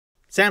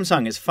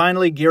Samsung is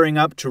finally gearing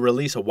up to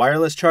release a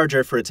wireless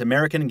charger for its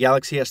American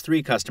Galaxy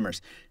S3 customers.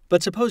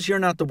 But suppose you're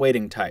not the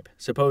waiting type.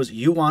 Suppose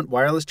you want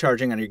wireless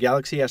charging on your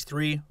Galaxy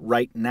S3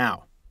 right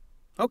now.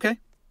 Okay.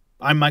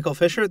 I'm Michael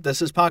Fisher.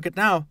 This is Pocket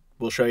Now.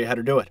 We'll show you how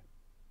to do it.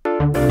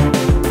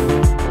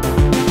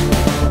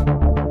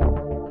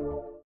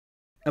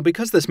 Now,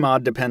 because this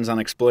mod depends on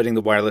exploiting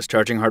the wireless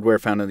charging hardware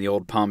found in the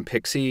old Palm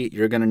Pixie,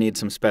 you're going to need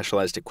some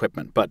specialized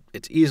equipment, but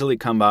it's easily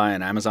come by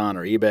on Amazon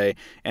or eBay,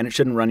 and it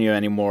shouldn't run you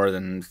any more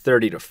than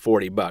 $30 to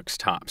 $40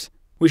 tops.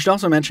 We should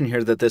also mention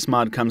here that this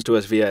mod comes to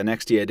us via an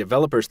XDA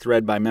developers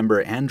thread by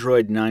member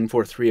Android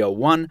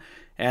 94301,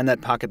 and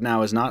that Pocket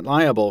Now is not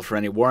liable for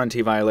any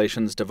warranty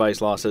violations, device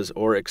losses,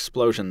 or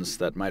explosions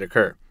that might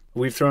occur.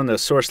 We've thrown the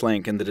source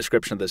link in the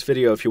description of this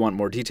video if you want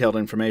more detailed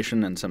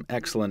information and some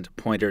excellent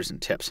pointers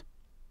and tips.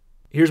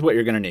 Here's what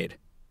you're going to need: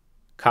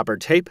 copper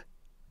tape,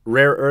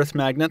 rare earth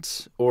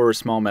magnets or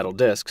small metal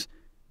discs,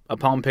 a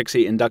Palm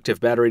Pixie inductive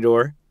battery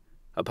door,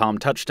 a Palm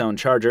Touchstone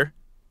charger,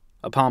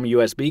 a Palm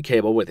USB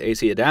cable with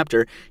AC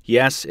adapter.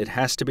 Yes, it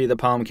has to be the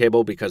Palm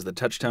cable because the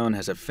Touchstone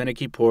has a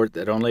finicky port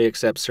that only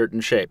accepts certain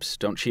shapes.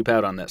 Don't cheap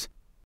out on this.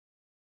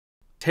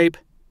 Tape,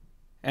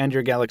 and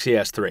your Galaxy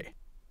S3.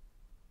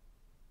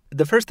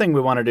 The first thing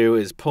we want to do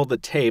is pull the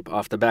tape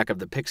off the back of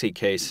the Pixie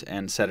case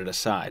and set it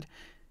aside.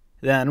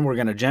 Then we're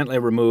going to gently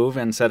remove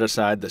and set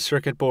aside the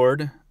circuit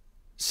board,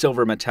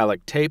 silver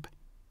metallic tape,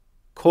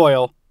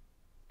 coil,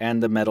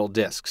 and the metal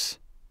discs.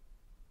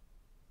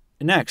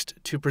 Next,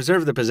 to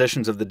preserve the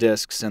positions of the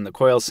discs and the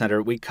coil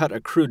center, we cut a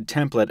crude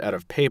template out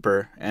of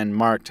paper and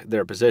marked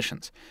their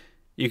positions.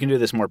 You can do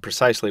this more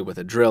precisely with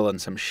a drill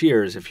and some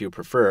shears if you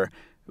prefer,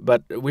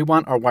 but we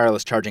want our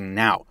wireless charging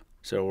now,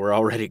 so we're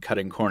already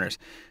cutting corners.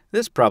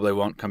 This probably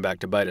won't come back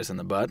to bite us in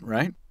the butt,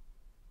 right?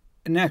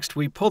 Next,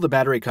 we pull the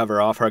battery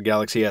cover off our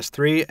Galaxy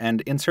S3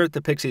 and insert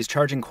the Pixie's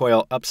charging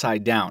coil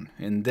upside down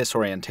in this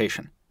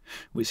orientation.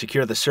 We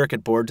secure the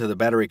circuit board to the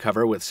battery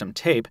cover with some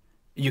tape.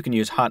 You can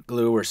use hot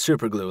glue or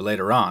super glue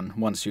later on,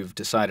 once you've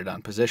decided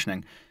on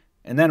positioning.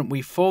 And then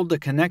we fold the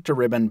connector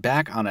ribbon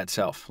back on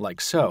itself,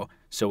 like so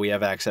we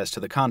have access to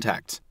the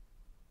contacts.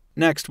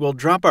 Next, we'll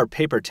drop our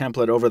paper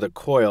template over the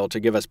coil to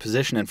give us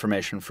position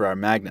information for our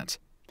magnets.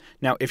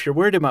 Now, if you're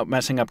worried about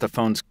messing up the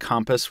phone's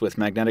compass with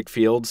magnetic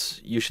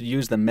fields, you should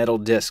use the metal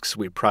discs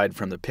we pried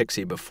from the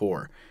Pixie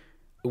before.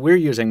 We're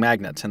using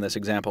magnets in this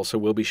example, so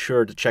we'll be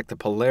sure to check the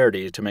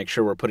polarity to make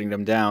sure we're putting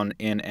them down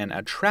in an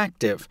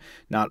attractive,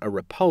 not a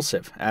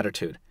repulsive,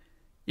 attitude.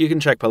 You can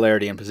check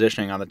polarity and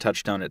positioning on the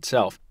Touchstone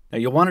itself. Now,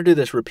 you'll want to do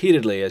this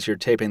repeatedly as you're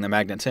taping the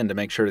magnets in to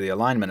make sure the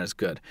alignment is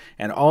good.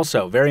 And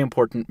also, very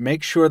important,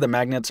 make sure the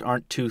magnets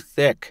aren't too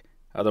thick.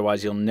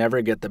 Otherwise, you'll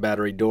never get the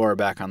battery door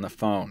back on the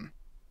phone.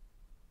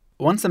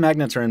 Once the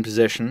magnets are in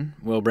position,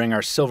 we'll bring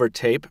our silver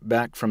tape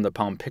back from the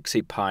Palm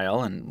Pixie pile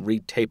and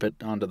re-tape it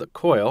onto the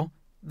coil,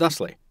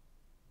 thusly.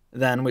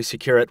 Then we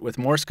secure it with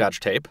more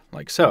Scotch tape,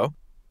 like so.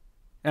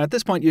 Now, at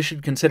this point, you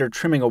should consider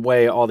trimming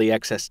away all the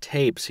excess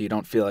tape so you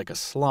don't feel like a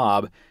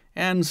slob,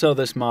 and so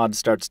this mod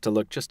starts to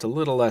look just a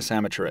little less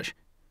amateurish.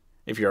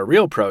 If you're a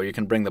real pro, you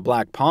can bring the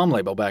black Palm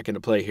label back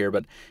into play here,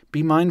 but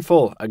be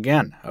mindful,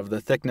 again, of the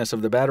thickness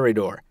of the battery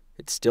door.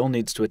 It still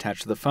needs to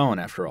attach to the phone,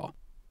 after all.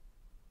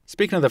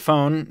 Speaking of the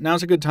phone,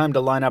 now's a good time to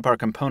line up our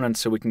components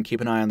so we can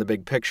keep an eye on the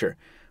big picture.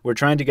 We're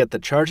trying to get the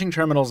charging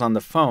terminals on the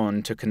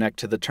phone to connect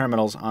to the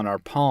terminals on our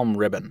Palm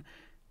ribbon.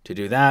 To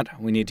do that,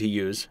 we need to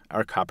use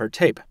our copper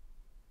tape.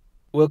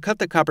 We'll cut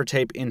the copper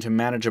tape into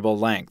manageable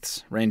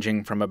lengths,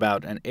 ranging from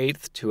about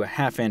 1/8 to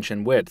 1/2 inch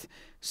in width,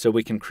 so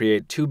we can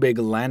create two big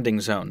landing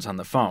zones on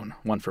the phone,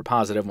 one for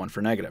positive, one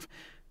for negative.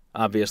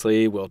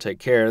 Obviously, we'll take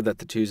care that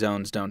the two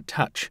zones don't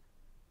touch.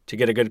 To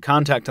get a good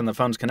contact on the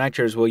phone's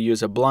connectors, we'll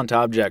use a blunt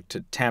object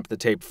to tamp the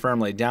tape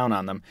firmly down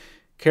on them.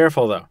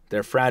 Careful though,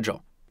 they're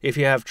fragile. If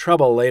you have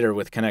trouble later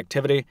with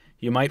connectivity,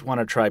 you might want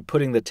to try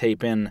putting the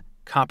tape in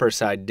copper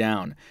side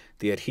down.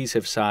 The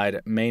adhesive side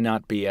may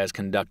not be as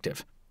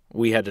conductive.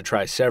 We had to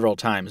try several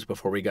times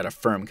before we got a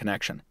firm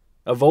connection.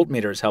 A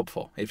voltmeter is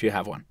helpful if you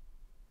have one.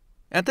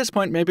 At this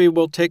point, maybe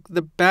we'll take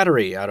the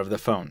battery out of the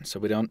phone so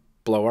we don't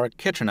blow our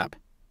kitchen up.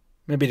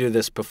 Maybe do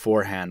this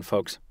beforehand,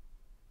 folks.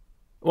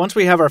 Once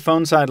we have our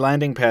phone side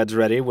landing pads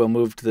ready, we'll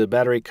move to the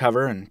battery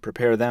cover and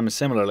prepare them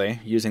similarly,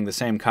 using the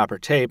same copper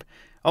tape,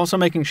 also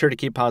making sure to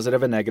keep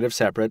positive and negative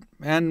separate,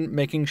 and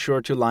making sure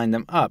to line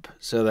them up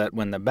so that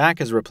when the back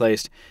is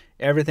replaced,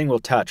 everything will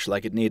touch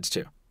like it needs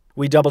to.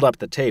 We doubled up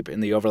the tape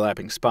in the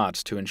overlapping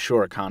spots to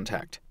ensure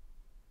contact.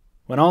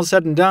 When all's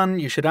said and done,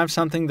 you should have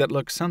something that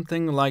looks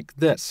something like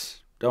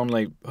this,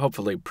 only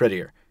hopefully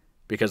prettier,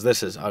 because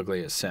this is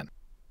ugly as sin.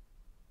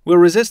 We'll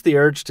resist the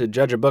urge to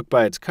judge a book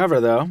by its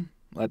cover, though.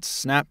 Let's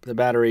snap the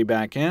battery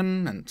back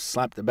in and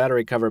slap the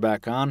battery cover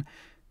back on.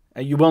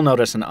 You will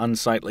notice an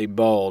unsightly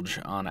bulge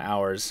on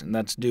ours, and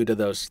that's due to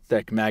those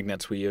thick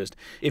magnets we used.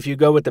 If you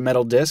go with the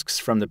metal discs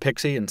from the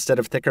Pixie instead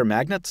of thicker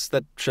magnets,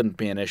 that shouldn't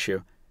be an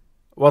issue.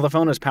 While the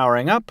phone is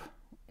powering up,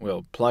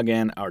 we'll plug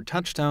in our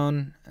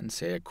Touchstone and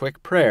say a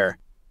quick prayer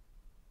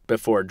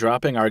before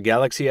dropping our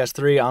Galaxy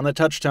S3 on the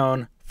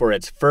Touchstone for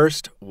its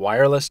first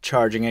wireless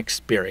charging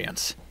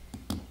experience.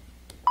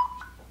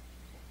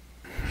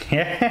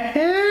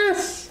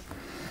 Yes!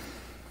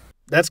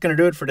 That's going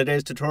to do it for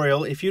today's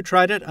tutorial. If you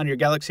tried it on your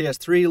Galaxy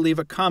S3, leave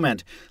a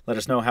comment. Let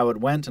us know how it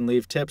went and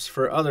leave tips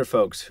for other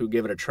folks who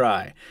give it a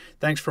try.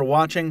 Thanks for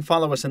watching.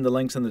 Follow us in the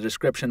links in the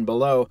description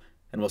below,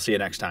 and we'll see you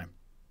next time.